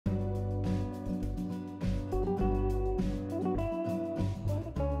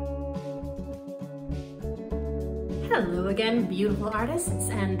Hello again, beautiful artists,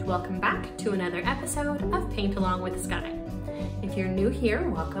 and welcome back to another episode of Paint Along with Skye. If you're new here,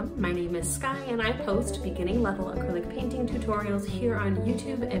 welcome. My name is Skye and I post beginning level acrylic painting tutorials here on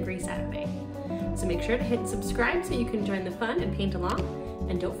YouTube every Saturday. So make sure to hit subscribe so you can join the fun and paint along,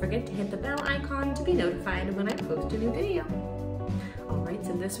 and don't forget to hit the bell icon to be notified when I post a new video. Alright,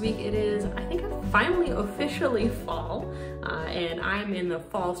 so this week it is, I think, finally officially fall, and I'm in the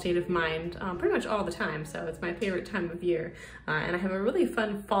fall state of mind pretty much all the time, so it's my favorite time of year. And I have a really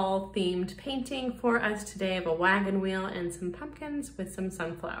fun fall themed painting for us today of a wagon wheel and some pumpkins with some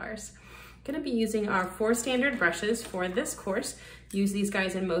sunflowers. I'm going to be using our 4 standard brushes for this course. Use these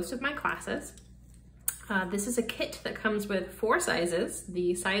guys in most of my classes. This is a kit that comes with 4 sizes.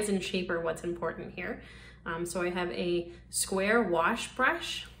 The size and shape are what's important here. So I have a square wash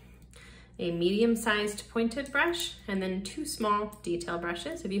brush, a medium-sized pointed brush, and then 2 small detail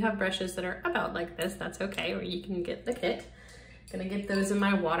brushes. If you have brushes that are about like this, that's okay, or you can get the kit. I'm gonna get those in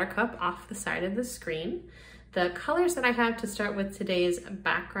my water cup off the side of the screen. The colors that I have to start with today's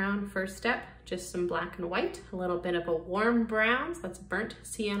background first step, just some black and white, a little bit of a warm brown, so that's burnt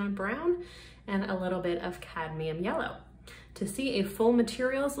sienna brown, and a little bit of cadmium yellow. To see a full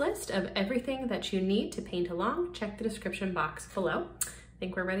materials list of everything that you need to paint along, check the description box below. I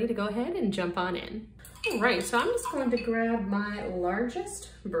think we're ready to go ahead and jump on in. All right, so I'm just going to grab my largest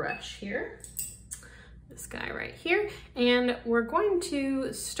brush here, this guy right here, and we're going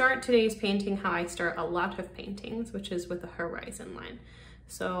to start today's painting how I start a lot of paintings, which is with a horizon line.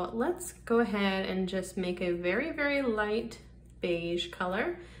 So let's go ahead and just make a very, very light beige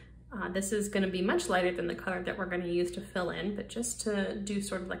color. This is going to be much lighter than the color that we're going to use to fill in, but just to do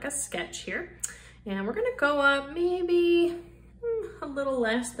sort of like a sketch here. And we're going to go up maybe a little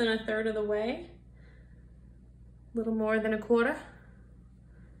less than 1/3 of the way, a little more than 1/4.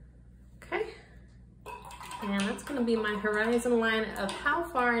 Okay. And that's going to be my horizon line of how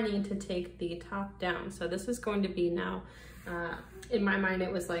far I need to take the top down. So this is going to be now, in my mind,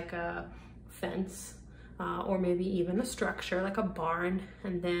 it was like a fence. Or maybe even a structure like a barn,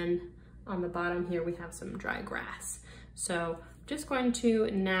 and then on the bottom here we have some dry grass. So I'm just going to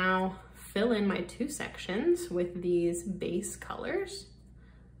now fill in my 2 sections with these base colors.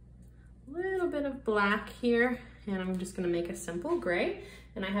 A little bit of black here, and I'm just going to make a simple gray,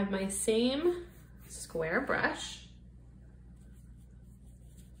 and I have my same square brush,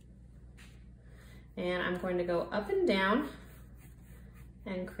 and I'm going to go up and down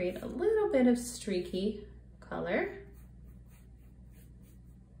and create a little bit of streaky color.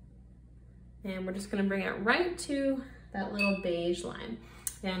 And we're just going to bring it right to that little beige line.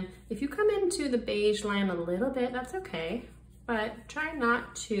 And if you come into the beige line a little bit, that's okay, but try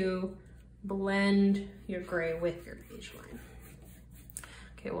not to blend your gray with your beige line.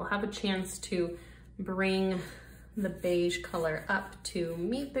 Okay, we'll have a chance to bring the beige color up to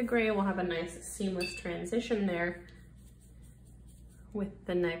meet the gray. We'll have a nice seamless transition there with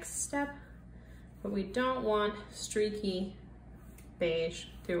the next step, but we don't want streaky beige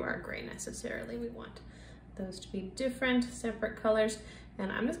through our gray necessarily. We want those to be different, separate colors.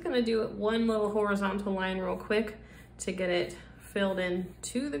 And I'm just gonna do one little horizontal line real quick to get it filled in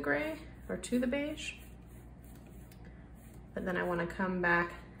to the gray or to the beige. But then I wanna come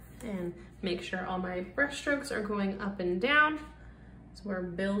back and make sure all my brush strokes are going up and down. So we're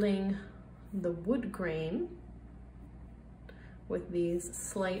building the wood grain with these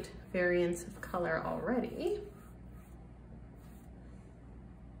slight variants of color already.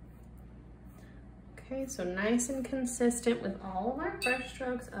 Okay, so nice and consistent with all of our brush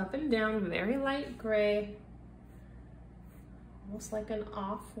strokes, up and down, very light gray, almost like an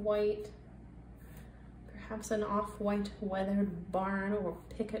off-white, perhaps an off-white weathered barn or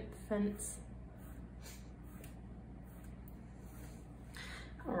picket fence.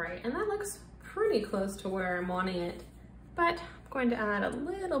 All right, and that looks pretty close to where I'm wanting it, but I'm going to add a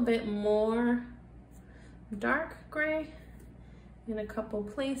little bit more dark gray in a couple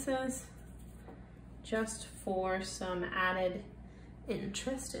places just for some added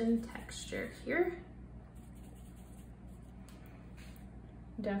interest and texture here.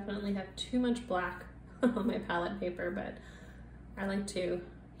 Definitely have too much black on my palette paper, but I like to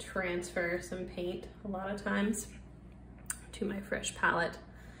transfer some paint a lot of times to my fresh palette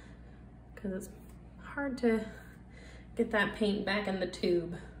because it's hard to get that paint back in the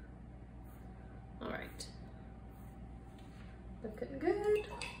tube. All right, looking good.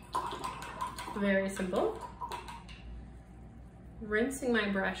 Very simple. Rinsing my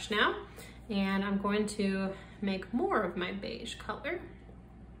brush now, and I'm going to make more of my beige color.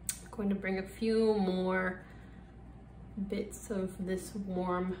 I'm going to bring a few more bits of this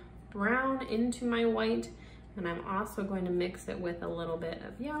warm brown into my white, And I'm also going to mix it with a little bit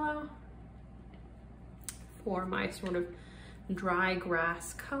of yellow for my sort of dry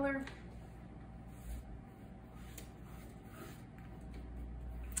grass color.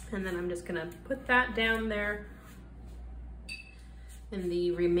 And then I'm just gonna put that down there in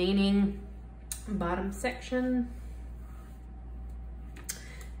the remaining bottom section.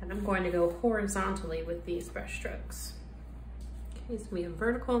 And I'm going to go horizontally with these brush strokes. Okay, so we have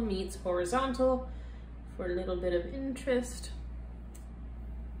vertical meets horizontal for a little bit of interest.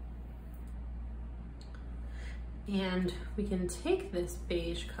 And we can take this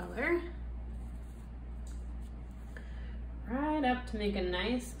beige color right up to make a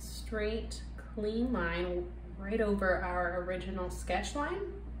nice, straight, clean line right over our original sketch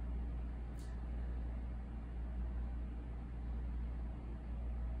line.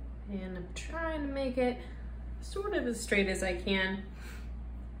 And I'm trying to make it sort of as straight as I can.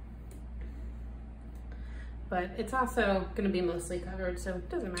 But it's also gonna be mostly covered, so it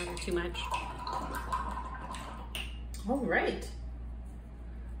doesn't matter too much. All right.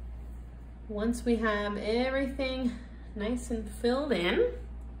 Once we have everything nice and filled in,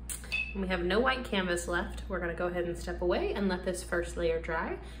 and we have no white canvas left, we're gonna go ahead and step away and let this first layer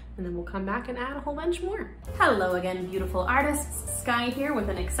dry, and then we'll come back and add a whole bunch more. Hello again, beautiful artists. Skye here with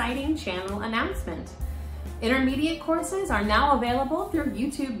an exciting channel announcement. Intermediate courses are now available through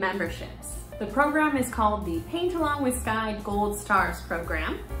YouTube memberships. The program is called the Paint Along with Skye Gold Stars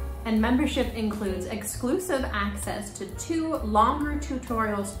program, and membership includes exclusive access to 2 longer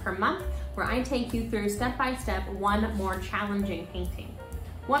tutorials per month where I take you through step-by-step one more challenging painting.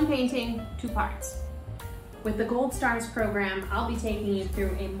 1 painting, 2 parts. With the Gold Stars program, I'll be taking you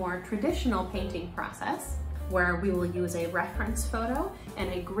through a more traditional painting process where we will use a reference photo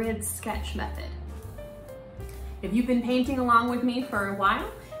and a grid sketch method. If you've been painting along with me for a while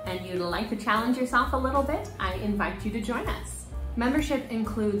and you'd like to challenge yourself a little bit, I invite you to join us. Membership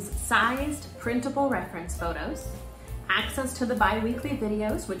includes sized printable reference photos, access to the bi-weekly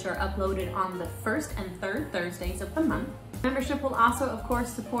videos, which are uploaded on the 1st and 3rd Thursdays of the month. Membership will also, of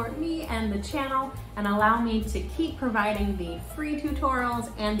course, support me and the channel and allow me to keep providing the free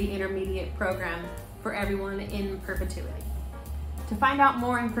tutorials and the intermediate program for everyone in perpetuity. To find out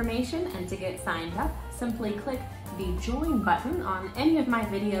more information and to get signed up, simply click the join button on any of my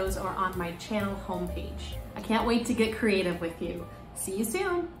videos or on my channel homepage. I can't wait to get creative with you. See you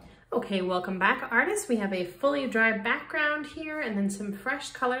soon. Okay, welcome back, artists. We have a fully dry background here and then some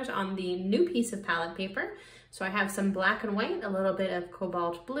fresh colors on the new piece of palette paper. So I have some black and white, a little bit of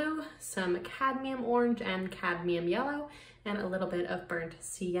cobalt blue, some cadmium orange and cadmium yellow, and a little bit of burnt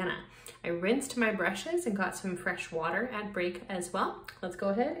sienna. I rinsed my brushes and got some fresh water at break as well. Let's go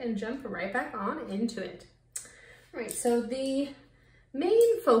ahead and jump right back on into it. All right, so the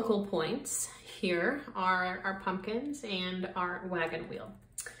main focal points here are our pumpkins and our wagon wheel.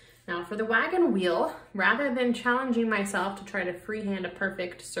 Now for the wagon wheel, rather than challenging myself to try to freehand a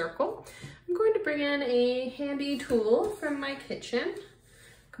perfect circle, I'm going to bring in a handy tool from my kitchen,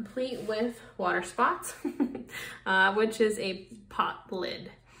 complete with water spots, which is a pot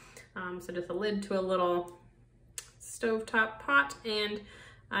lid. So just a lid to a little stovetop pot, and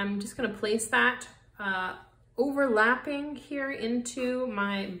I'm just gonna place that overlapping here into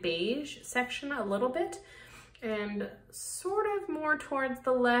my beige section a little bit, and sort of more towards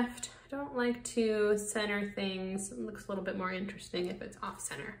the left. I don't like to center things. It looks a little bit more interesting if it's off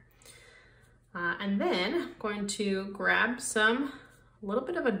center. And then I'm going to grab a little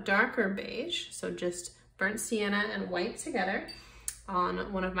bit of a darker beige, so just burnt sienna and white together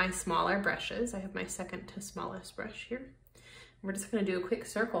on one of my smaller brushes. I have my second to smallest brush here. We're just gonna do a quick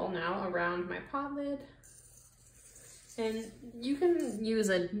circle now around my pot lid. And you can use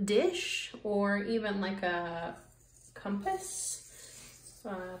a dish or even like a compass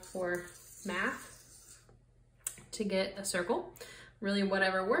for math to get a circle. Really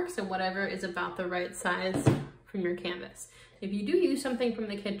whatever works and whatever is about the right size from your canvas. If you do use something from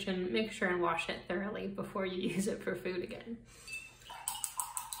the kitchen, make sure and wash it thoroughly before you use it for food again.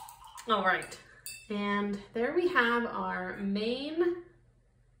 All right, and there we have our main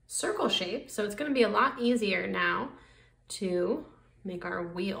circle shape. So it's gonna be a lot easier now to make our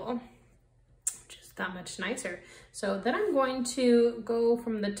wheel just that much nicer. So then I'm going to go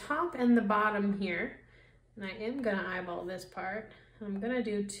from the top and the bottom here, and I am gonna eyeball this part. I'm gonna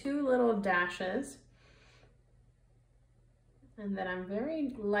do 2 little dashes, and then I'm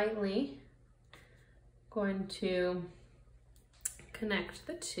very lightly going to connect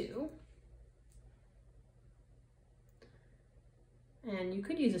the 2. And you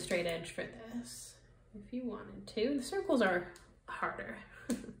could use a straight edge for this if you wanted to. The circles are harder.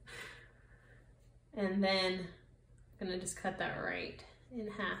 And then I'm gonna just cut that right in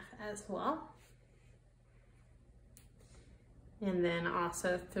half as well. And then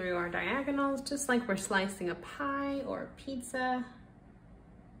also through our diagonals, just like we're slicing a pie or a pizza.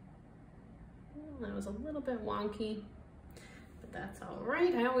 Oh, that was a little bit wonky, but that's all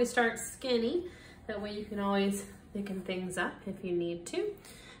right. I always start skinny. That way you can always thicken things up if you need to.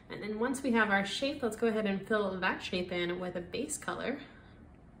 And then once we have our shape, let's go ahead and fill that shape in with a base color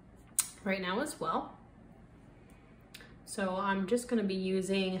right now as well. So I'm just gonna be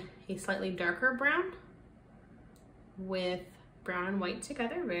using a slightly darker brown with brown and white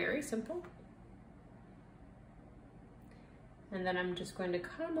together, very simple. And then I'm just going to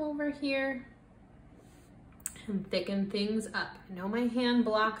come over here and thicken things up. I know my hand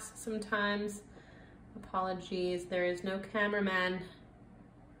blocks sometimes. Apologies, there is no cameraman.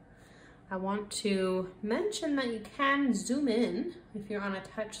 I want to mention that you can zoom in if you're on a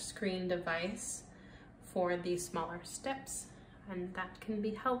touch screen device for these smaller steps, and that can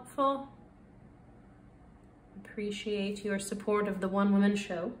be helpful. Appreciate your support of the One Woman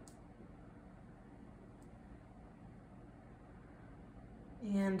Show.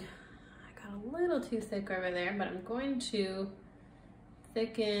 And I got a little too thick over there, but I'm going to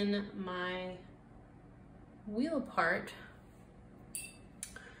thicken my wheel part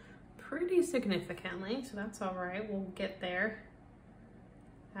pretty significantly, so that's all right. We'll get there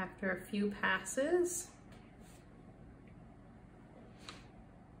after a few passes.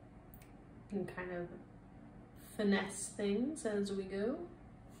 And kind of finesse things as we go.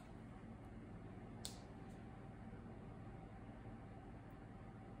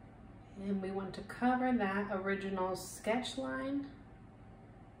 And we want to cover that original sketch line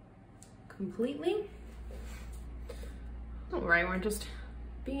completely. All right, we're just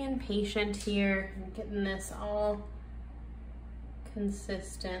being patient here and getting this all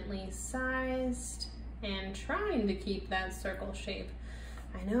consistently sized and trying to keep that circle shape.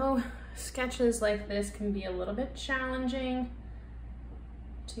 I know sketches like this can be a little bit challenging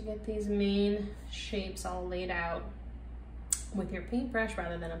to get these main shapes all laid out with your paintbrush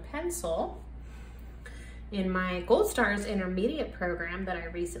rather than a pencil. In my Gold Stars Intermediate program that I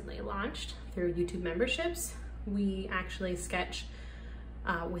recently launched through YouTube memberships, we actually sketch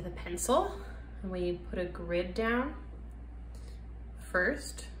with a pencil, and we put a grid down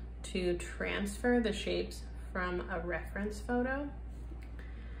first to transfer the shapes from a reference photo.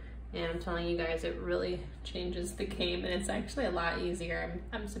 And I'm telling you guys, it really changes the game, and it's actually a lot easier.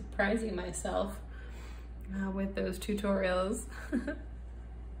 I'm surprising myself with those tutorials.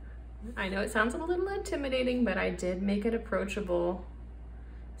 I know it sounds a little intimidating, but I did make it approachable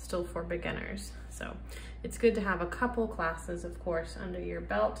still for beginners. So it's good to have a couple classes, of course, under your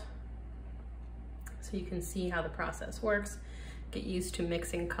belt so you can see how the process works, get used to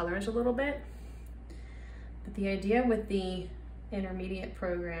mixing colors a little bit. But the idea with the intermediate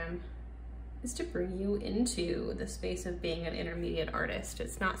program is to bring you into the space of being an intermediate artist.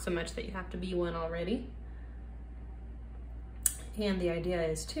 It's not so much that you have to be one already. And the idea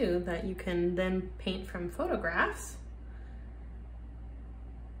is too that you can then paint from photographs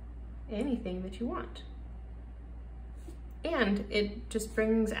anything that you want. And it just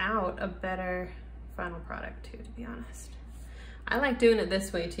brings out a better final product too, to be honest. I like doing it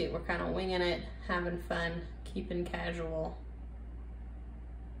this way too. We're kind of winging it, having fun, keeping casual.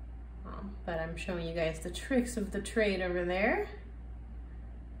 But I'm showing you guys the tricks of the trade over there.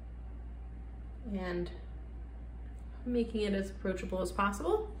 And making it as approachable as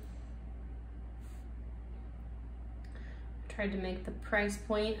possible. Tried to make the price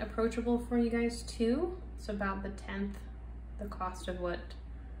point approachable for you guys too. It's about the 10th the cost of what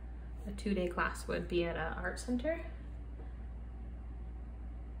a 2-day class would be at an art center.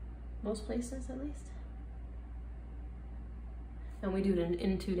 Most places, at least. And we do it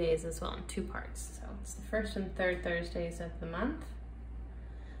in 2 days as well, in 2 parts. So it's the 1st and 3rd Thursdays of the month.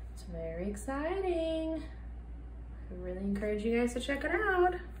 It's very exciting. I really encourage you guys to check it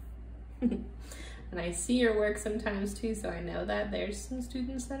out. And I see your work sometimes too, so I know that there's some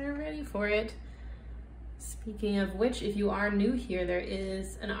students that are ready for it. Speaking of which, if you are new here, there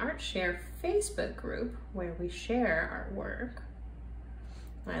is an Art Share Facebook group where we share our work.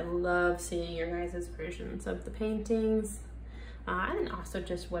 I love seeing your guys' versions of the paintings, and also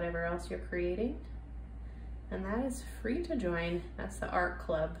just whatever else you're creating. And that is free to join. That's the art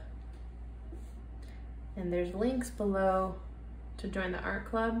club. And there's links below to join the art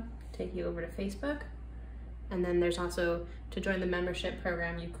club, take you over to Facebook. And then there's also, to join the membership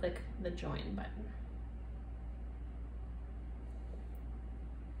program, you click the join button.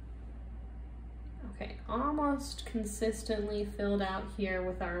 Okay, almost consistently filled out here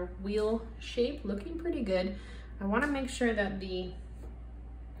with our wheel shape, looking pretty good. I want to make sure that the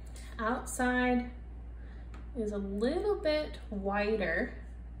outside is a little bit wider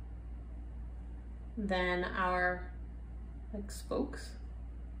than our like spokes.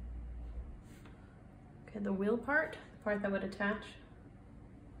 Okay, the wheel part, the part that would attach.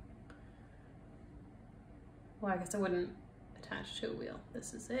 Well, I guess I wouldn't attach to a wheel.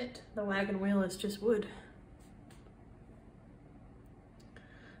 This is it. The wagon wheel is just wood. I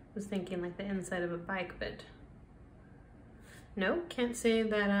was thinking like the inside of a bike, but no, can't say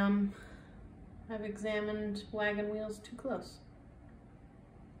that I've examined wagon wheels too close.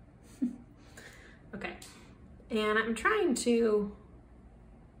 Okay, and I'm trying to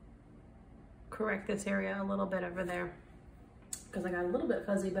correct this area a little bit over there because I got a little bit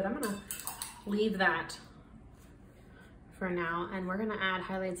fuzzy, but I'm gonna leave that for now, and we're gonna add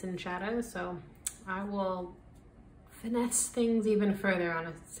highlights and shadows, so I will finesse things even further on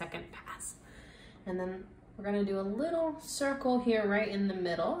a second pass. And then we're gonna do a little circle here right in the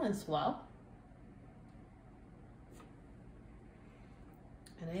middle as well.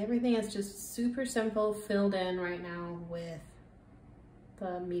 And everything is just super simple, filled in right now with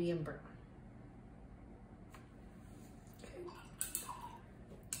the medium brown.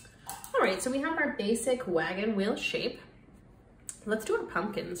 All right, so we have our basic wagon wheel shape. Let's do our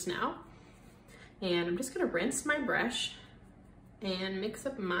pumpkins now. And I'm just gonna rinse my brush and mix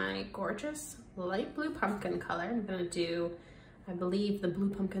up my gorgeous light blue pumpkin color. I'm gonna do, I believe the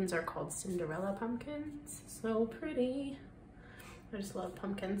blue pumpkins are called Cinderella pumpkins. So pretty. I just love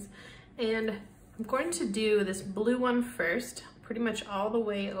pumpkins. And I'm going to do this blue one first, pretty much all the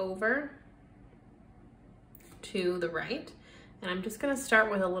way over to the right. And I'm just gonna start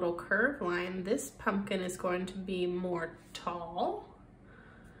with a little curved line. This pumpkin is going to be more tall.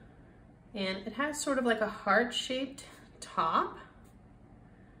 And it has sort of like a heart-shaped top.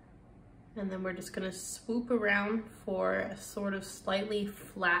 And then we're just gonna swoop around for a sort of slightly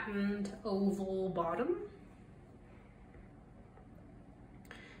flattened oval bottom.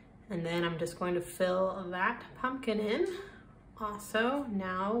 And then I'm just going to fill that pumpkin in also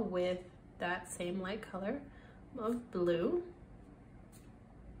now with that same light color of blue.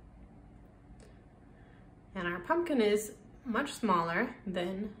 And our pumpkin is much smaller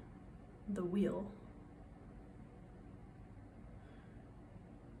than the wheel.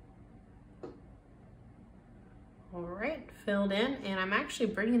 All right, filled in, and I'm actually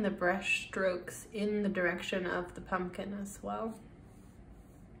bringing the brush strokes in the direction of the pumpkin as well.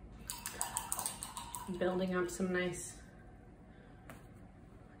 Building up some nice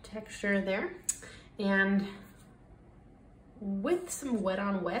texture there. And with some wet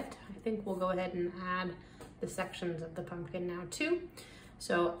on wet, I think we'll go ahead and add the sections of the pumpkin now too.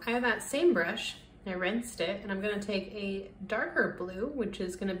 So I have that same brush, I rinsed it, and I'm gonna take a darker blue, which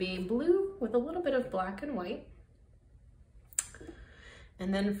is gonna be blue with a little bit of black and white.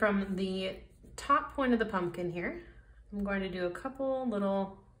 And then from the top point of the pumpkin here, I'm going to do a couple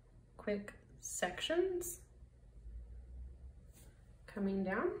little quick sections coming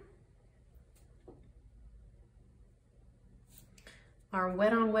down. Our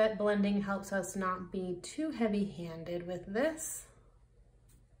wet on wet blending helps us not be too heavy-handed with this.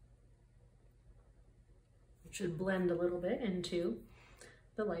 It should blend a little bit into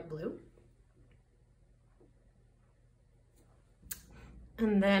the light blue.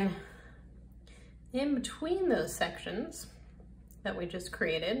 And then in between those sections that we just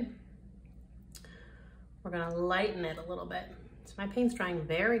created, we're gonna lighten it a little bit. So my paint's drying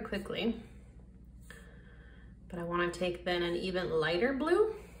very quickly, but I wanna take then an even lighter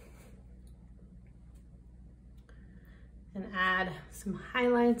blue and add some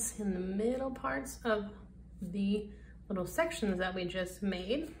highlights in the middle parts of the little sections that we just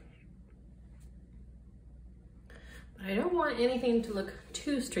made. But I don't want anything to look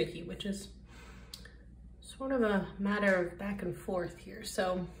too streaky, which is sort of a matter of back and forth here.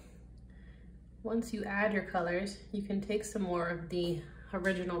 So once you add your colors, you can take some more of the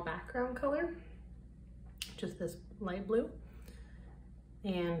original background color, just this light blue,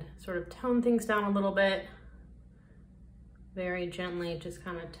 and sort of tone things down a little bit. Very gently, just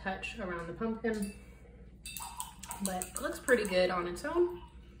kind of touch around the pumpkin. But it looks pretty good on its own.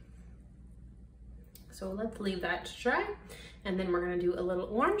 So let's leave that to dry. And then we're gonna do a little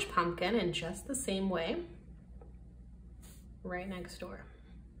orange pumpkin in just the same way, right next door.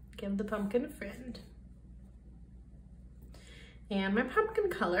 Give the pumpkin a friend. And my pumpkin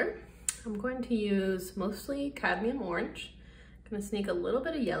color, I'm going to use mostly cadmium orange. I'm gonna sneak a little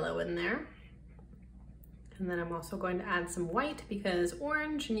bit of yellow in there. And then I'm also going to add some white because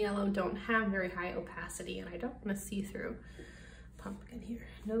orange and yellow don't have very high opacity, and I don't want to see through pumpkin here.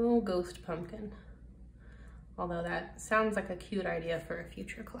 No ghost pumpkin. Although that sounds like a cute idea for a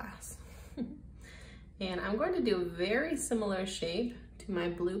future class. And I'm going to do a very similar shape to my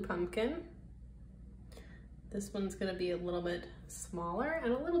blue pumpkin. This one's going to be a little bit smaller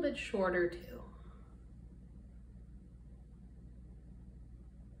and a little bit shorter too.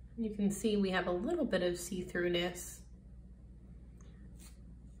 You can see we have a little bit of see-throughness.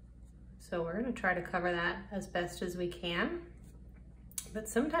 So we're going to try to cover that as best as we can. But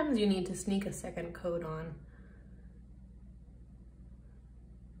sometimes you need to sneak a second coat on.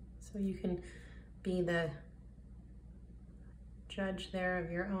 So you can be the judge there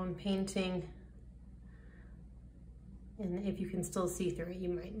of your own painting. And if you can still see through it, you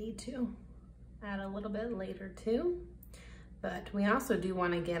might need to add a little bit later too. But we also do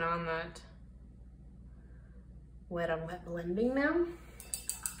want to get on that wet on wet blending now.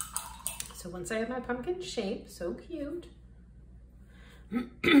 So once I have my pumpkin shape, so cute,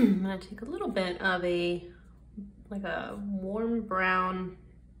 I'm gonna take a little bit of like a warm brown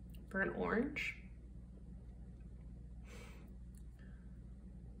burnt orange.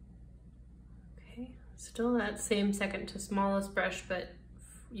 Okay, still that same second to smallest brush, but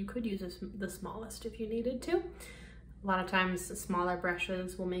you could use the smallest if you needed to. A lot of times the smaller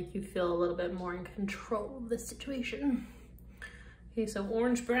brushes will make you feel a little bit more in control of the situation. Okay, so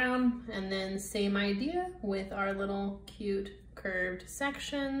orange brown, and then same idea with our little cute curved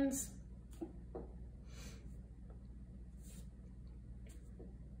sections.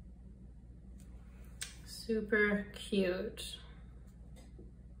 Super cute.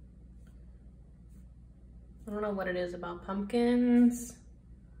 I don't know what it is about pumpkins,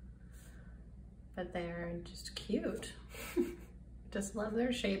 but they're just cute. Just love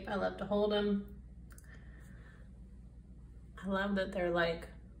their shape. I love to hold them. I love that they're like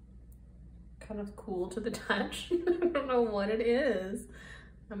kind of cool to the touch. I don't know what it is.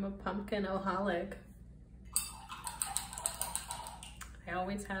 I'm a pumpkin-oholic. I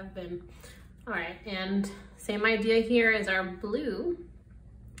always have been. All right, and same idea here as our blue,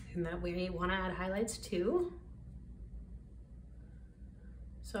 and that we want to add highlights too.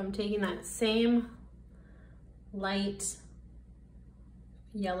 So I'm taking that same light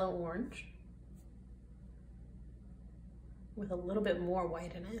yellow-orange with a little bit more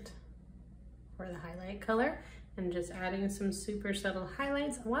white in it for the highlight color, and just adding some super subtle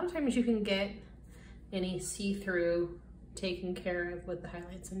highlights. A lot of times you can get any see-through taken care of with the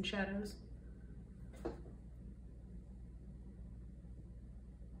highlights and shadows.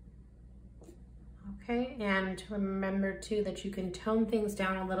 Okay, and remember too that you can tone things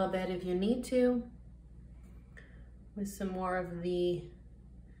down a little bit if you need to with some more of the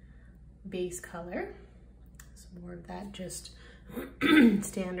base color. Some more of that just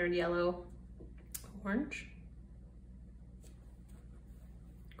standard yellow orange.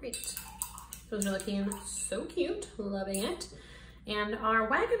 Great. Those are looking so cute, loving it. And our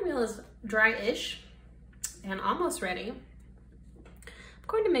wagon wheel is dry-ish and almost ready. I'm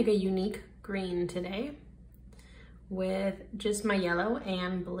going to make a unique green today with just my yellow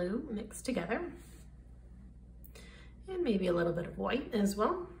and blue mixed together, and maybe a little bit of white as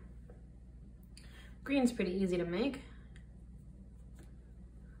well. Green's pretty easy to make.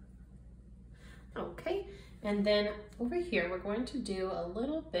 Okay, and then over here we're going to do a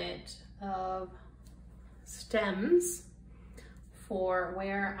little bit of stems for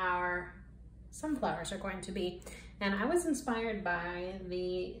where our sunflowers are going to be. And I was inspired by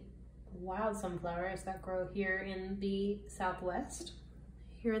the wild sunflowers that grow here in the Southwest,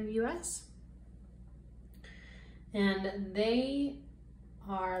 here in the US. And they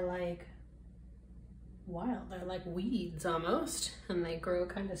are like wild, they're like weeds almost, and they grow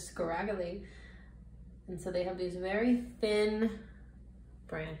kind of scraggly. And so they have these very thin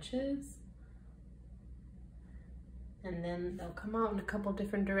branches, and then they'll come out in a couple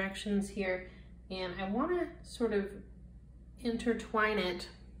different directions here. And I want to sort of intertwine it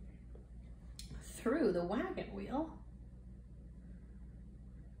through the wagon wheel.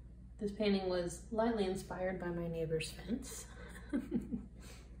 This painting was lightly inspired by my neighbor's fence.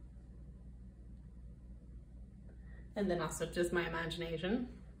 And then also just my imagination.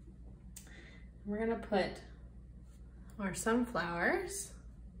 We're gonna put our sunflowers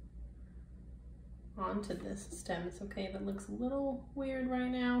onto this stem. It's okay if it looks a little weird right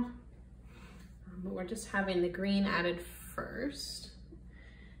now, but we're just having the green added first.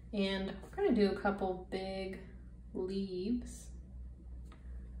 And we're gonna do a couple big leaves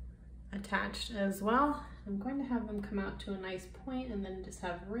attached as well. I'm going to have them come out to a nice point and then just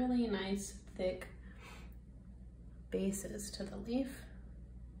have really nice thick bases to the leaf.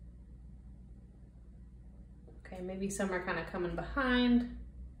 Okay, maybe some are kind of coming behind.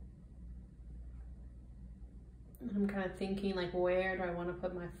 I'm kind of thinking like, where do I want to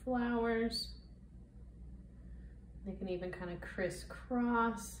put my flowers? They can even kind of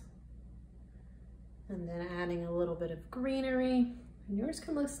crisscross. And then adding a little bit of greenery. And yours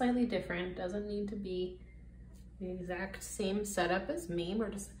can look slightly different. Doesn't need to be the exact same setup as me. We're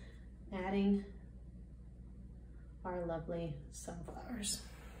just adding our lovely sunflowers.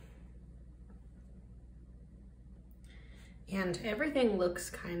 And everything looks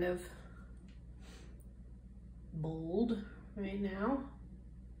kind of bold right now.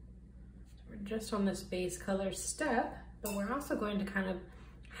 So we're just on this base color step, but we're also going to kind of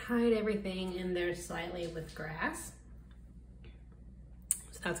hide everything in there slightly with grass.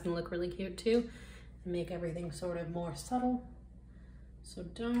 So that's gonna look really cute too, and make everything sort of more subtle. So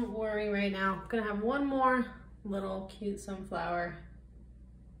don't worry right now. I'm gonna have one more little cute sunflower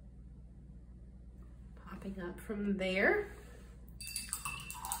popping up from there.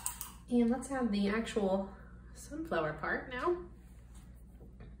 And let's have the actual sunflower part now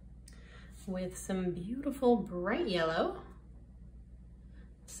with some beautiful bright yellow.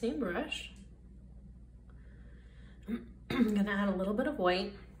 Same brush. I'm gonna add a little bit of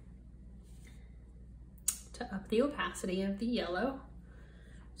white to up the opacity of the yellow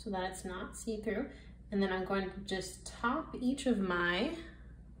so that it's not see-through. And then I'm going to just top each of my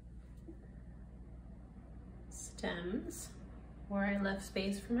stems where I left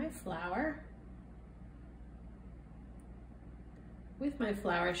space for my flower with my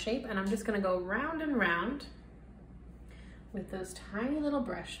flower shape, and I'm just gonna go round and round with those tiny little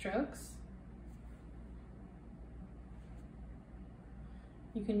brush strokes.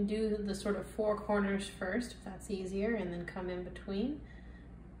 You can do the sort of four corners first if that's easier, and then come in between.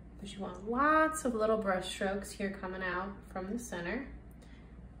 But you want lots of little brush strokes here coming out from the center.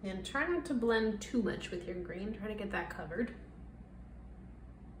 And try not to blend too much with your green, try to get that covered.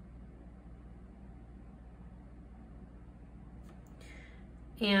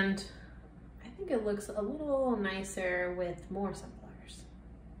 And I think it looks a little nicer with more sunflowers.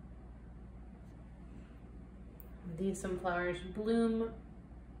 These sunflowers bloom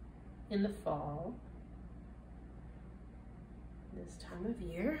in the fall, this time of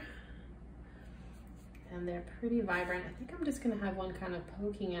year, and they're pretty vibrant. I think I'm just gonna have one kind of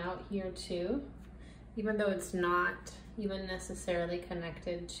poking out here too, even though it's not even necessarily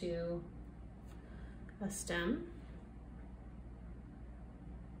connected to a stem.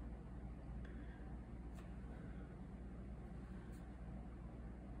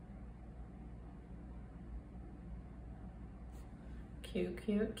 Cute,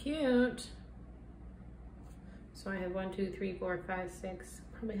 cute, cute. So I have 1, 2, 3, 4, 5, 6,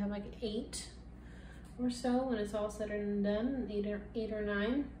 probably have like 8 or so when it's all said and done, 8 or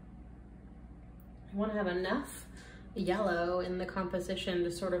 9. I want to have enough yellow in the composition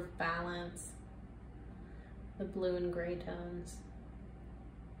to sort of balance the blue and gray tones.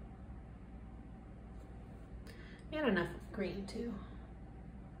 And enough green too.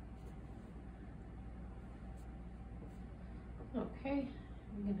 Okay,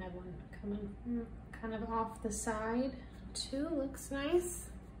 we can have one coming kind of off the side too, looks nice.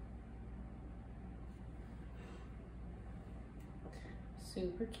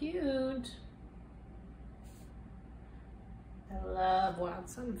 Super cute. I love wild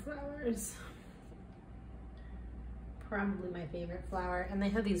sunflowers. Probably my favorite flower. And they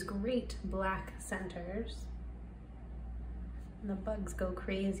have these great black centers. And the bugs go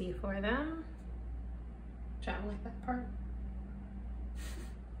crazy for them. Which I don't like that part.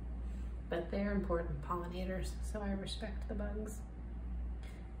 But they're important pollinators, so I respect the bugs,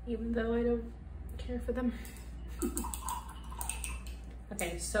 even though I don't care for them.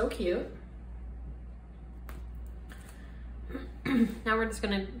 Okay, so cute. Now we're just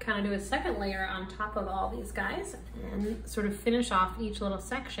gonna kind of do a second layer on top of all these guys and sort of finish off each little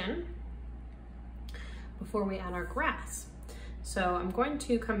section before we add our grass. So I'm going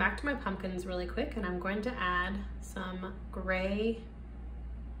to come back to my pumpkins really quick, and I'm going to add some gray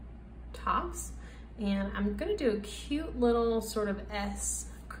tops, and I'm gonna do a cute little sort of S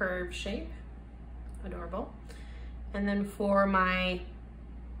curve shape, adorable. And then for my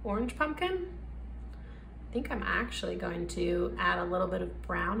orange pumpkin, I think I'm actually going to add a little bit of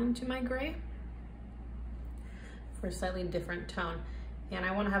brown into my gray for a slightly different tone. And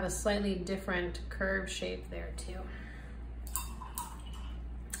I want to have a slightly different curve shape there too.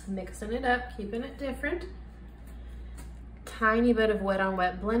 Mixing it up, keeping it different. Tiny bit of wet on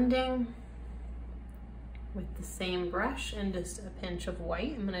wet blending with the same brush and just a pinch of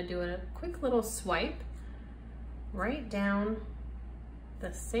white. I'm gonna do a quick little swipe right down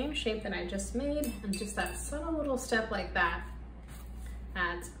the same shape that I just made, and just that subtle little step like that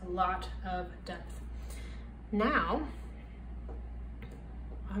adds a lot of depth. Now,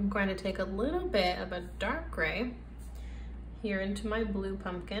 I'm going to take a little bit of a dark gray here into my blue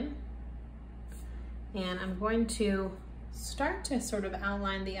pumpkin, and I'm going to start to sort of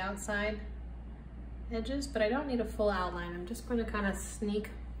outline the outside edges, but I don't need a full outline. I'm just going to kind of sneak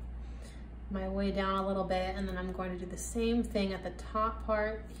my way down a little bit, and then I'm going to do the same thing at the top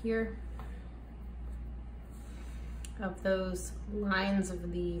part here of those lines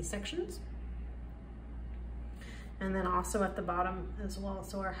of the sections, and then also at the bottom as well.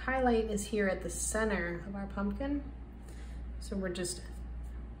 So our highlight is here at the center of our pumpkin, so we're just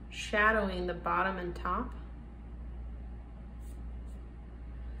shadowing the bottom and top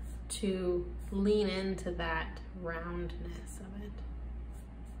to lean into that roundness of it.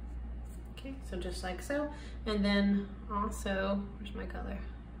 Okay, so just like so. And then also, where's my color?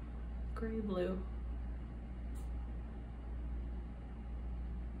 Gray blue.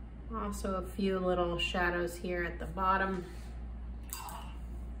 Also a few little shadows here at the bottom.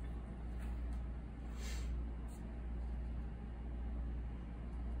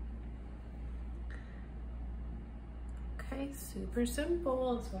 Okay, super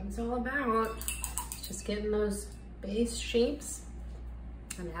simple. That's what it's all about. Just getting those base shapes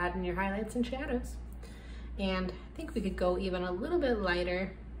and adding your highlights and shadows. And I think we could go even a little bit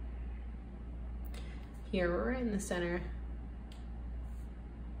lighter here, right in the center,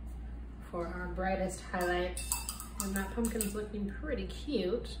 for our brightest highlight. And that pumpkin's looking pretty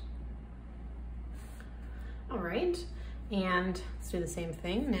cute. All right, and let's do the same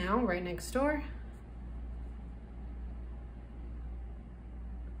thing now right next door.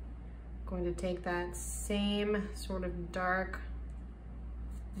 Going to take that same sort of dark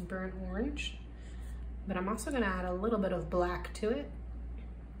burnt orange, but I'm also going to add a little bit of black to it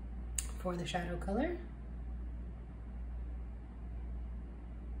for the shadow color.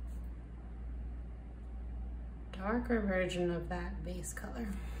 Darker version of that base color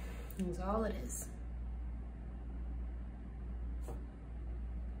is all it is.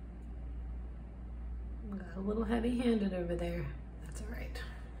 Got a little heavy-handed over there. That's all right.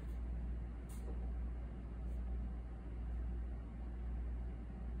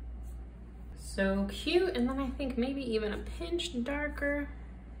 So cute, and then I think maybe even a pinch darker.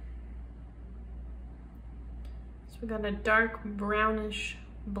 So we got a dark brownish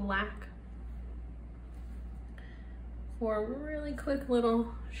black for a really quick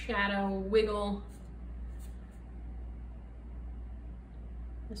little shadow wiggle.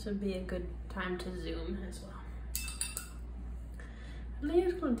 This would be a good time to zoom as well.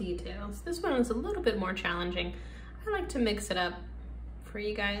 Little details. This one is a little bit more challenging. I like to mix it up for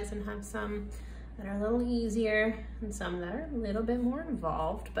you guys and have some that are a little easier and some that are a little bit more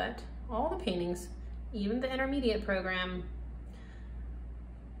involved, but all the paintings, even the intermediate program,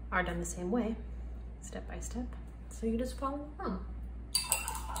 are done the same way, step by step. So you just follow along.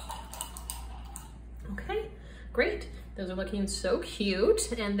 Okay, great. Those are looking so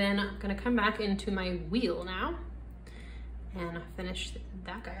cute. And then I'm gonna come back into my wheel now and finish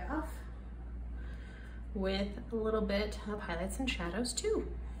that guy off with a little bit of highlights and shadows too.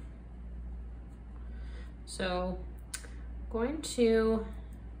 So I'm going to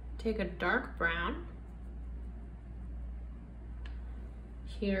take a dark brown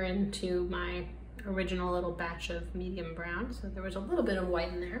here into my original little batch of medium brown. So there was a little bit of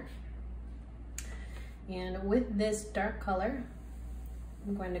white in there. And with this dark color,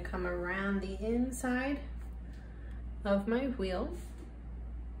 I'm going to come around the inside of my wheel.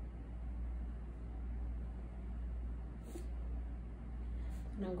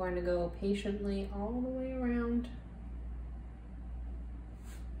 And I'm going to go patiently all the way around.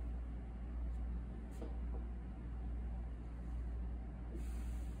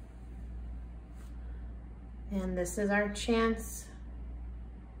 And this is our chance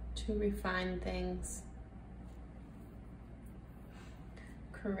to refine things.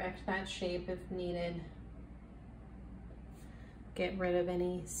 Correct that shape if needed. Get rid of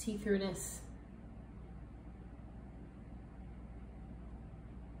any see-throughness.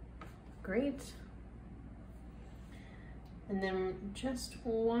 Great. And then just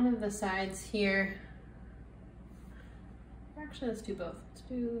one of the sides here. Actually, let's do both. Let's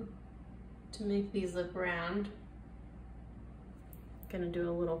do, to make these look round, gonna do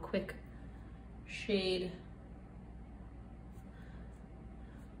a little quick shade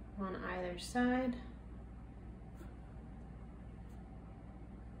on either side.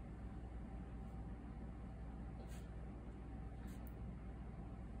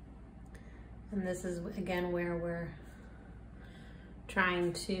 And this is again where we're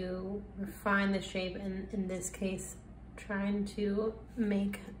trying to refine the shape, and in this case, trying to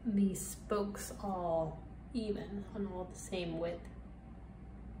make the spokes all even on all the same width.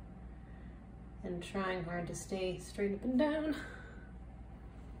 And trying hard to stay straight up and down.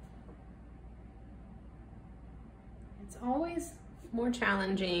 It's always more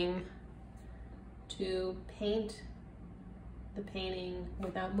challenging to paint the painting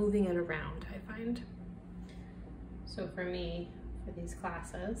without moving it around, I find. So for me, for these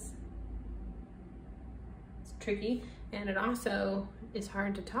classes, it's tricky, and it also is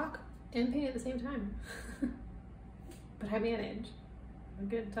hard to talk and paint at the same time. But I manage. I'm a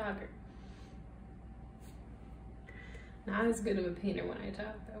good talker. Not as good of a painter when I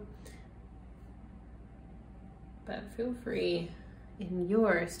talk though. But feel free in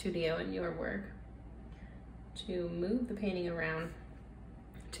your studio and your work to move the painting around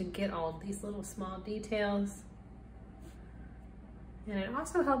to get all of these little small details. And it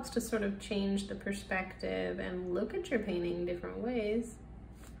also helps to sort of change the perspective and look at your painting different ways.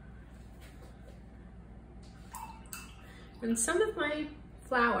 And some of my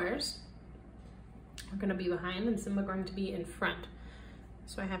flowers are going to be behind and some are going to be in front.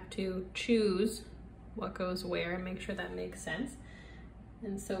 So I have to choose what goes where and make sure that makes sense.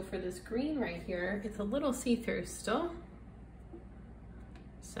 And so for this green right here, it's a little see-through still.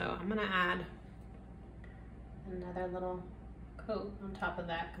 So I'm gonna add another little coat on top of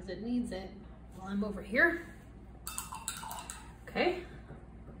that because it needs it while I'm over here. Okay.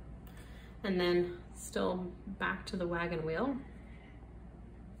 And then still back to the wagon wheel.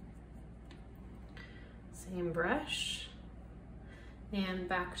 Same brush. And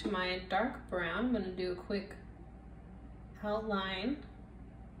back to my dark brown. I'm gonna do a quick outline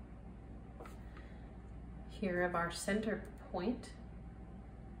here of our center point.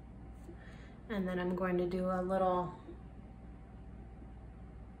 And then I'm going to do a little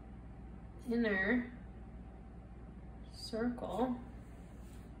inner circle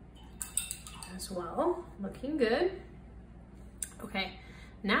as well. Looking good. Okay,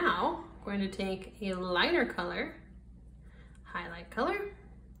 now I'm going to take a lighter color, highlight color,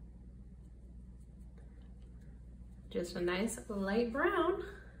 just a nice light brown.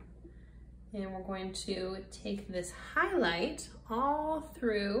 And we're going to take this highlight all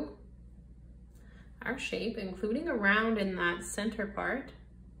through our shape, including around in that center part.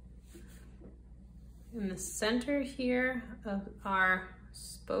 In the center here of our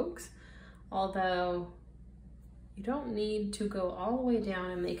spokes, although you don't need to go all the way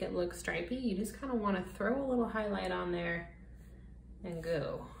down and make it look stripy. You just kind of want to throw a little highlight on there and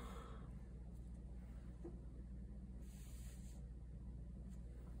go.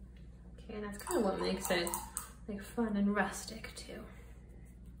 Okay, and that's kind of what makes it like fun and rustic too.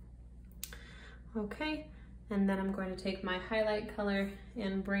 Okay, and then I'm going to take my highlight color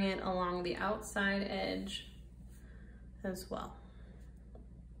and bring it along the outside edge as well.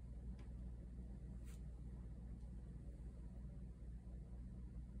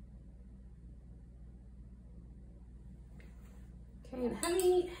 Okay,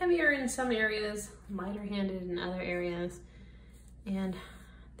 and heavier in some areas, lighter handed in other areas. And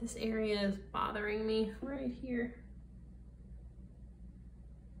this area is bothering me right here.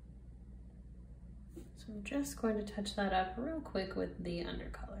 So I'm just going to touch that up real quick with the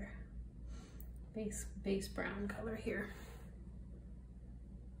undercolor. Base brown color here.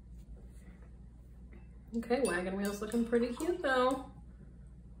 Okay, wagon wheel's looking pretty cute though.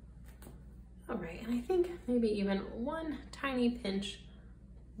 All right, and I think maybe even one tiny pinch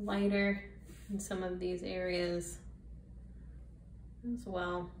lighter in some of these areas as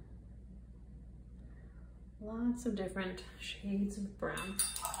well. Lots of different shades of brown.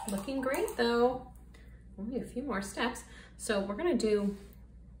 Looking great though. Only a few more steps. So we're gonna do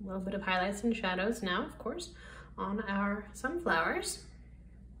a little bit of highlights and shadows now, of course, on our sunflowers.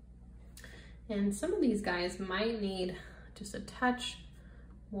 And some of these guys might need just a touch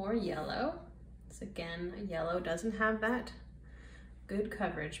more yellow. So again, yellow doesn't have that good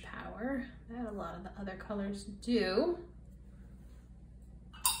coverage power that a lot of the other colors do.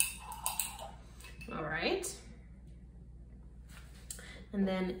 All right. And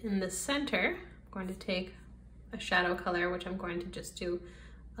then in the center, I'm going to take a shadow color, which I'm going to just do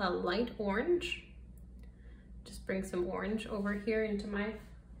a light orange. Just bring some orange over here into my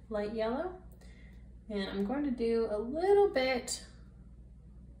light yellow. And I'm going to do a little bit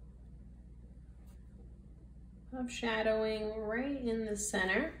of shadowing right in the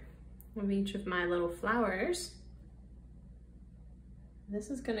center of each of my little flowers. This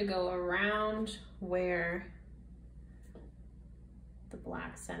is going to go around where the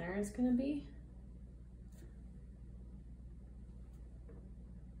black center is going to be.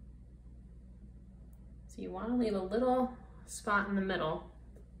 So you want to leave a little spot in the middle.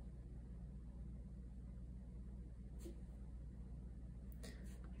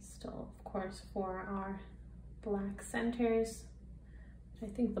 Still, of course, for our black centers. I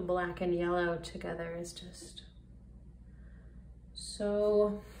think the black and yellow together is just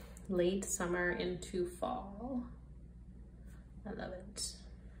so late summer into fall. I love it.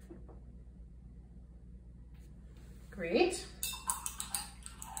 Great.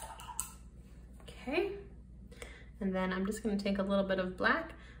 Okay. And then I'm just going to take a little bit of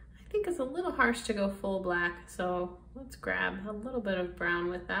black. I think it's a little harsh to go full black, so let's grab a little bit of brown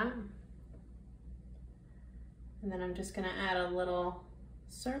with that. And then I'm just going to add a little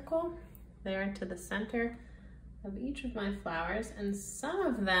circle there to the center of each of my flowers, and some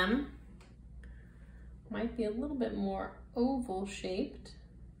of them might be a little bit more oval shaped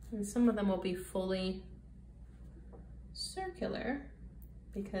and some of them will be fully circular,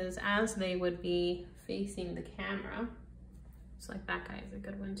 because as they would be facing the camera, it's like that guy is a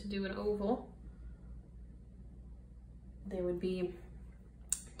good one to do an oval, they would be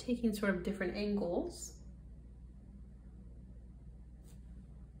taking sort of different angles.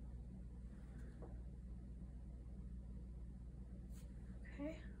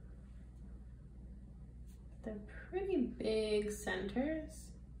 Okay, they're pretty big centers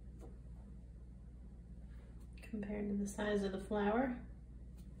compared to the size of the flower.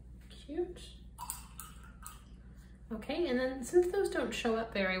 Cute. Okay, and then since those don't show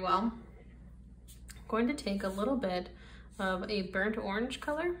up very well, I'm going to take a little bit of a burnt orange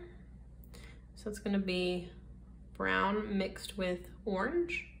color. So it's going to be brown mixed with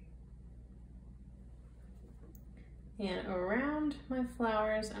orange. And around my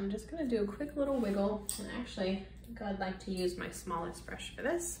flowers, I'm just going to do a quick little wiggle. And actually, I think I'd like to use my smallest brush for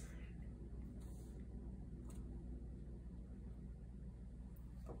this.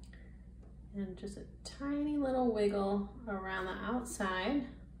 And just a tiny little wiggle around the outside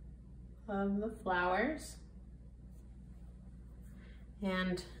of the flowers.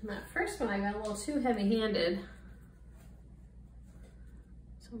 And that first one I got a little too heavy-handed,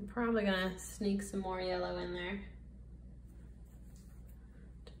 so I'm probably gonna sneak some more yellow in there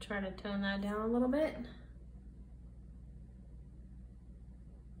to try to tone that down a little bit.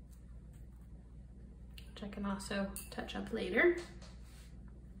 Which I can also touch up later.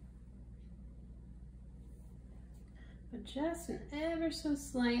 But just an ever so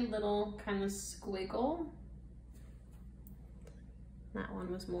slight little kind of squiggle. That one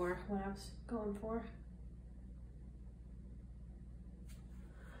was more what I was going for.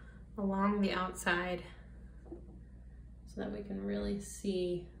 Along the outside so that we can really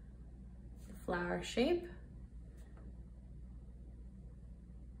see the flower shape.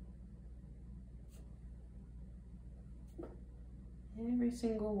 Every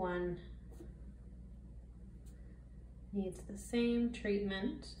single one needs the same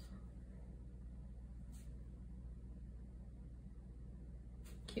treatment.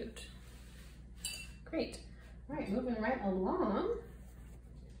 Cute. Great. All right, moving right along.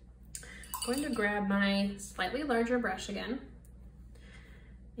 I'm going to grab my slightly larger brush again,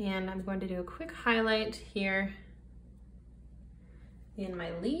 and I'm going to do a quick highlight here in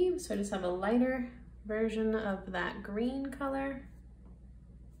my leaves. So I just have a lighter version of that green color.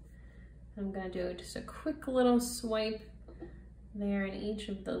 I'm going to do just a quick little swipe there in each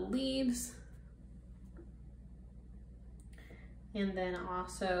of the leaves. And then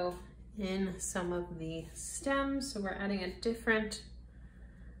also in some of the stems. So we're adding a different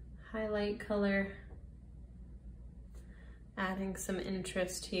highlight color, adding some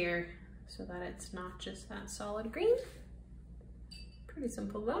interest here so that it's not just that solid green. Pretty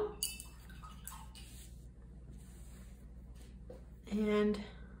simple though. And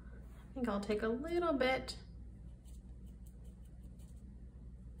I think I'll take a little bit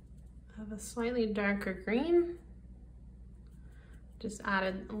of a slightly darker green. Just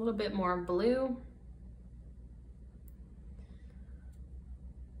added a little bit more blue.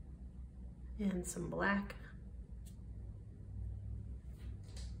 And some black.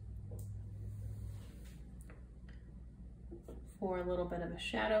 For a little bit of a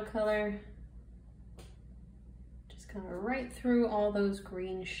shadow color. Just kind of right through all those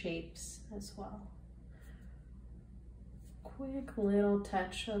green shapes as well. Quick little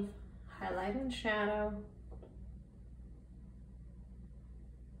touch of highlight and shadow.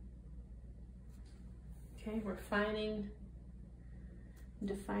 Okay, refining,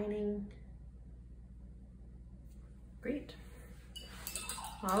 defining. Great.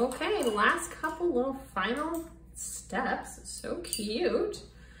 Okay, last couple little final steps. So cute.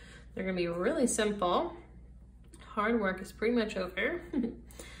 They're gonna be really simple. Hard work is pretty much over.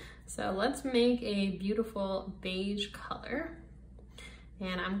 So let's make a beautiful beige color.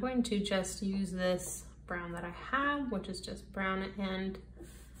 And I'm going to just use this brown that I have, which is just brown and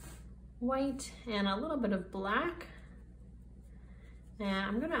white and a little bit of black. And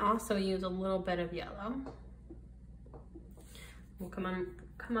I'm gonna also use a little bit of yellow. We'll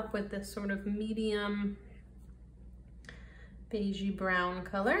come up with this sort of medium beigey brown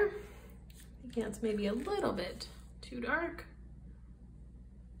color. Again, it's maybe a little bit too dark.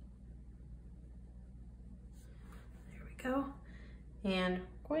 There we go. And I'm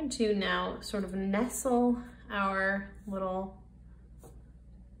going to now sort of nestle our little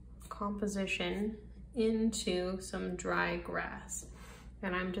composition into some dry grass.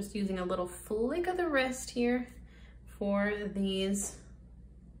 And I'm just using a little flick of the wrist here for these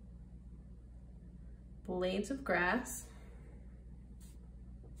blades of grass.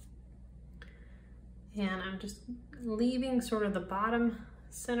 And I'm just leaving sort of the bottom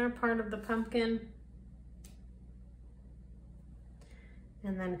center part of the pumpkin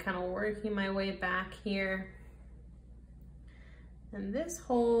and then kind of working my way back here. And this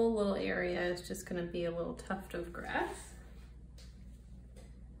whole little area is just going to be a little tuft of grass.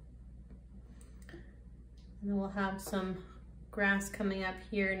 And then we'll have some grass coming up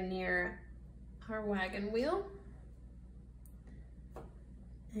here near our wagon wheel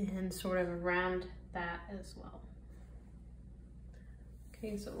and sort of around that as well.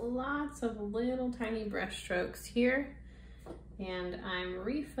 Okay, so lots of little tiny brush strokes here, and I'm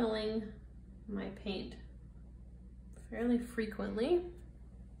refilling my paint fairly frequently.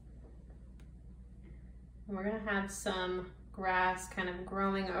 And we're gonna have some grass kind of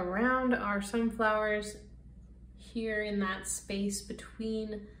growing around our sunflowers here in that space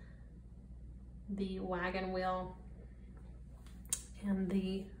between the wagon wheel and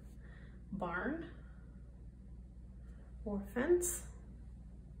the barn or fence.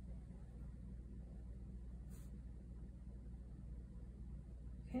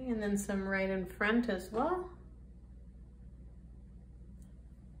 Okay, and then some right in front as well.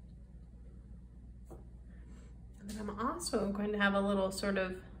 And then I'm also going to have a little sort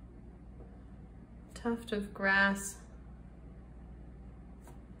of tuft of grass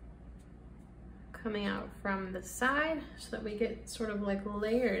coming out from the side so that we get sort of like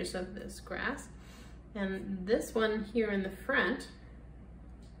layers of this grass. And this one here in the front,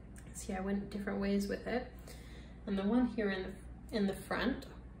 see, I went different ways with it. And the one here in the front,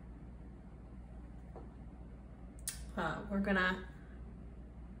 we're gonna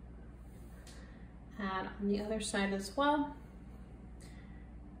add on the other side as well.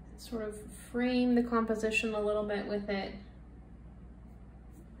 Sort of frame the composition a little bit with it.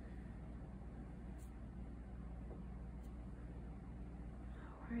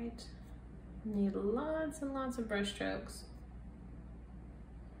 All right, need lots and lots of brush strokes.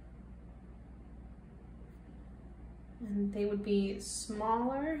 And they would be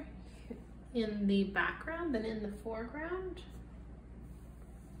smaller in the background than in the foreground.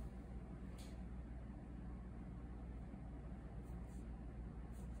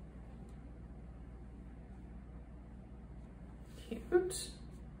 Cute.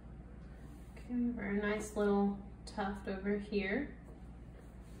 Okay, very nice little tuft over here.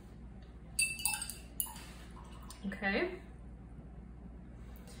 Okay.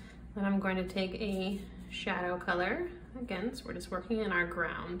 Then I'm going to take a shadow color. Again, so we're just working in our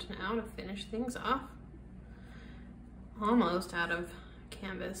ground now to finish things off. Almost out of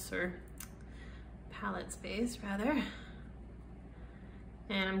canvas or palette space rather.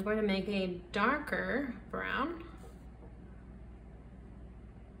 And I'm going to make a darker brown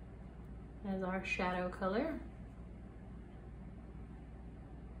as our shadow color.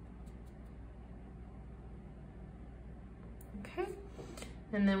 Okay,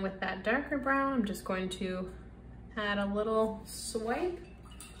 and then with that darker brown, I'm just going to add a little swipe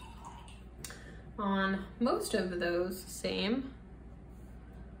on most of those same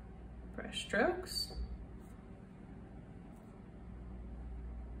brush strokes.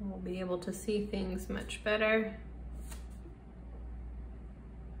 We'll be able to see things much better.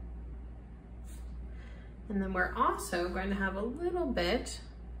 And then we're also going to have a little bit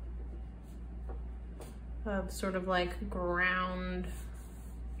of sort of like ground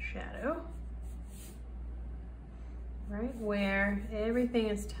shadow, right where everything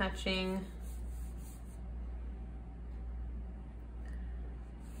is touching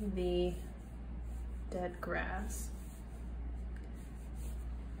the dead grass.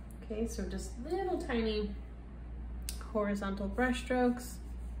 Okay, so just little tiny horizontal brush strokes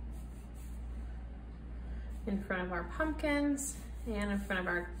in front of our pumpkins and in front of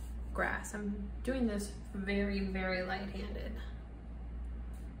our grass. I'm doing this very, very light-handed.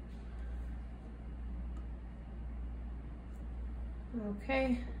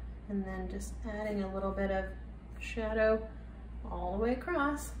 Okay, and then just adding a little bit of shadow all the way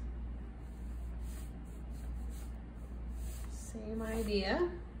across. Same idea.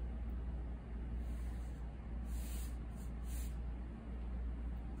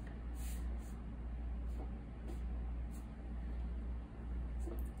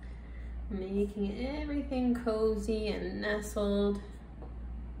 Making everything cozy and nestled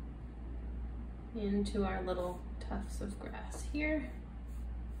into our little tufts of grass here.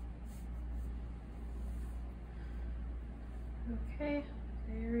 Okay,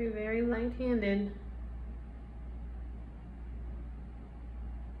 very, very light-handed.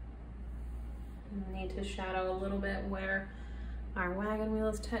 Need to shadow a little bit where our wagon wheel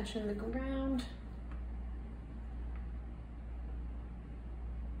is touching the ground.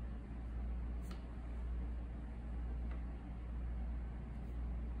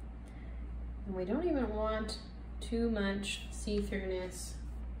 And we don't even want too much see-throughness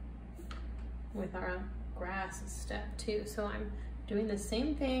with our grass step 2. So I'm doing the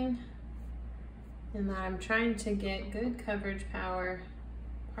same thing in that I'm trying to get good coverage power,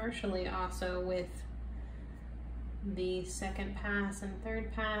 partially also with the second pass and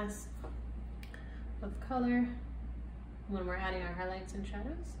third pass of color when we're adding our highlights and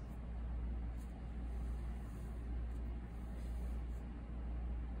shadows.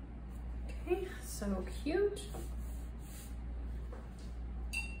 Okay, so cute.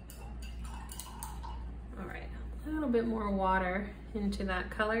 All right, a little bit more water into that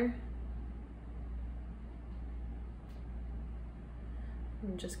color.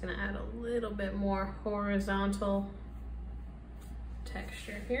 I'm just gonna add a little bit more horizontal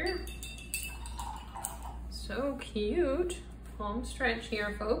texture here. So cute. Home stretch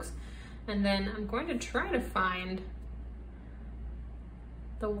here, folks. And then I'm going to try to find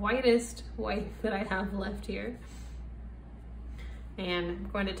the whitest white that I have left here. And I'm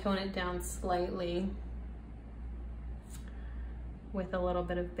going to tone it down slightly with a little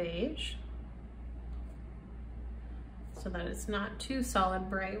bit of beige so that it's not too solid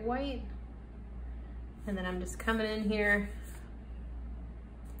bright white. And then I'm just coming in here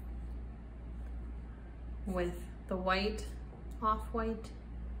with the white, off-white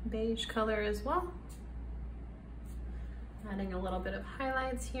beige color as well. Adding a little bit of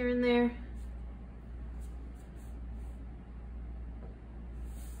highlights here and there.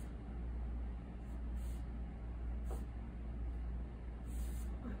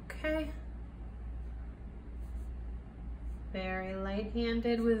 Okay. Very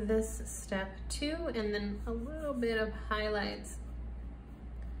light-handed with this step 2, and then a little bit of highlights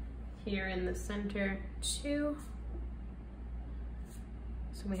here in the center too.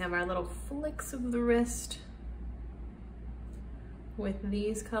 So we have our little flicks of the wrist with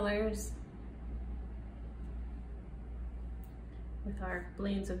these colors, with our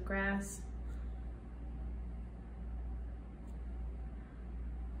blades of grass,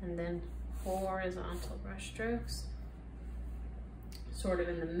 and then horizontal brush strokes sort of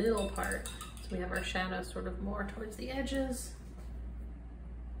in the middle part. So we have our shadow sort of more towards the edges.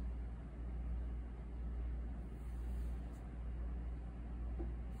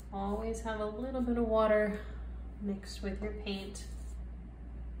 Always have a little bit of water mixed with your paint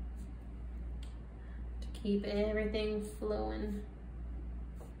to keep everything flowing.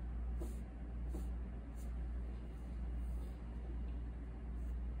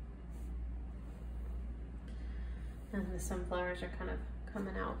 And the sunflowers are kind of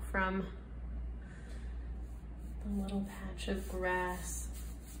coming out from the little patch of grass.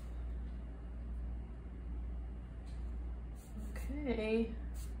 Okay.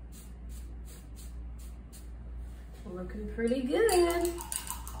 Looking pretty good.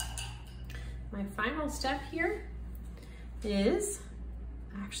 My final step here is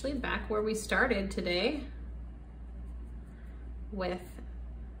actually back where we started today with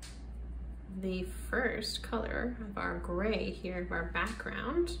the first color of our gray here of our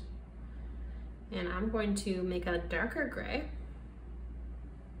background. And I'm going to make a darker gray.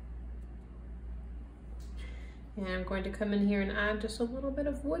 And I'm going to come in here and add just a little bit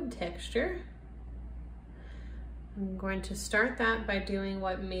of wood texture. I'm going to start that by doing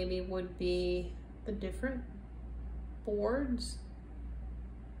what maybe would be the different boards.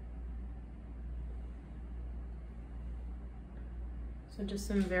 So just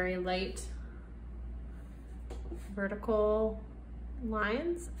some very light vertical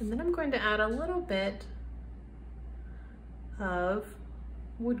lines. And then I'm going to add a little bit of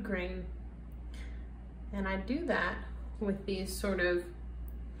wood grain. And I do that with these sort of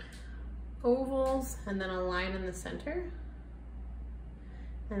ovals and then a line in the center.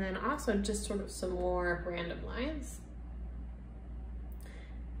 And then also just sort of some more random lines.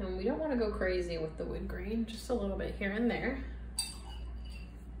 And we don't want to go crazy with the wood grain, just a little bit here and there.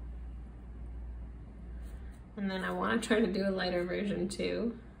 And then I want to try to do a lighter version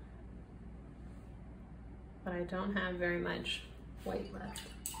too, but I don't have very much white left.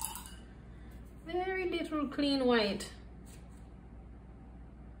 Very little clean white.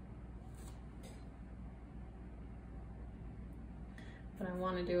 But I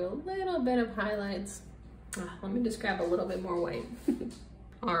want to do a little bit of highlights. Let me just grab a little bit more white.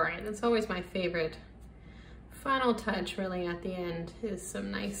 All right, that's always my favorite. Final touch really at the end is some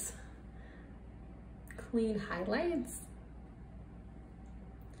nice clean highlights.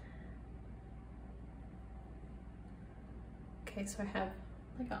 Okay, so I have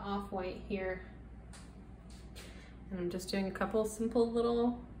like an off-white here. And I'm just doing a couple simple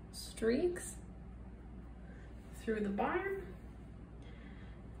little streaks through the barn.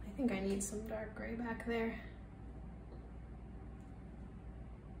 I think I need some dark gray back there.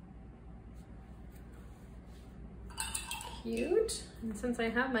 Cute. And since I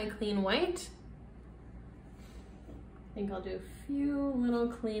have my clean white, I think I'll do a few little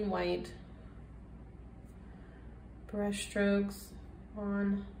clean white brush strokes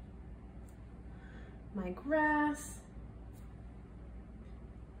on my grass.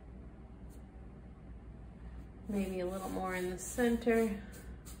 Maybe a little more in the center.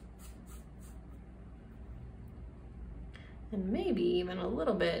 And maybe even a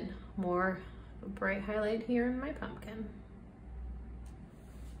little bit more bright highlight here in my pumpkin.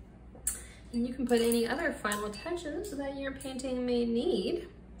 And you can put any other final touches that your painting may need.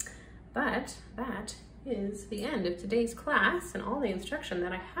 But that is the end of today's class and all the instruction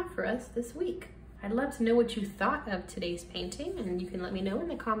that I have for us this week. I'd love to know what you thought of today's painting, and you can let me know in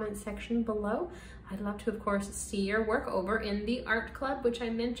the comments section below. I'd love to, of course, see your work over in the art club, which I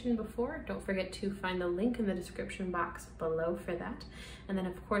mentioned before. Don't forget to find the link in the description box below for that. And then,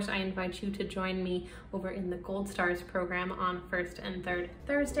 of course, I invite you to join me over in the Gold Stars program on 1st and 3rd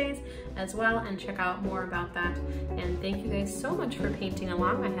Thursdays as well, and check out more about that. And thank you guys so much for painting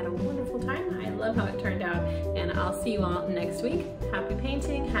along. I had a wonderful time. I love how it turned out, and I'll see you all next week. Happy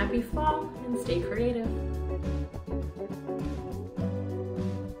painting, happy fall, and stay creative.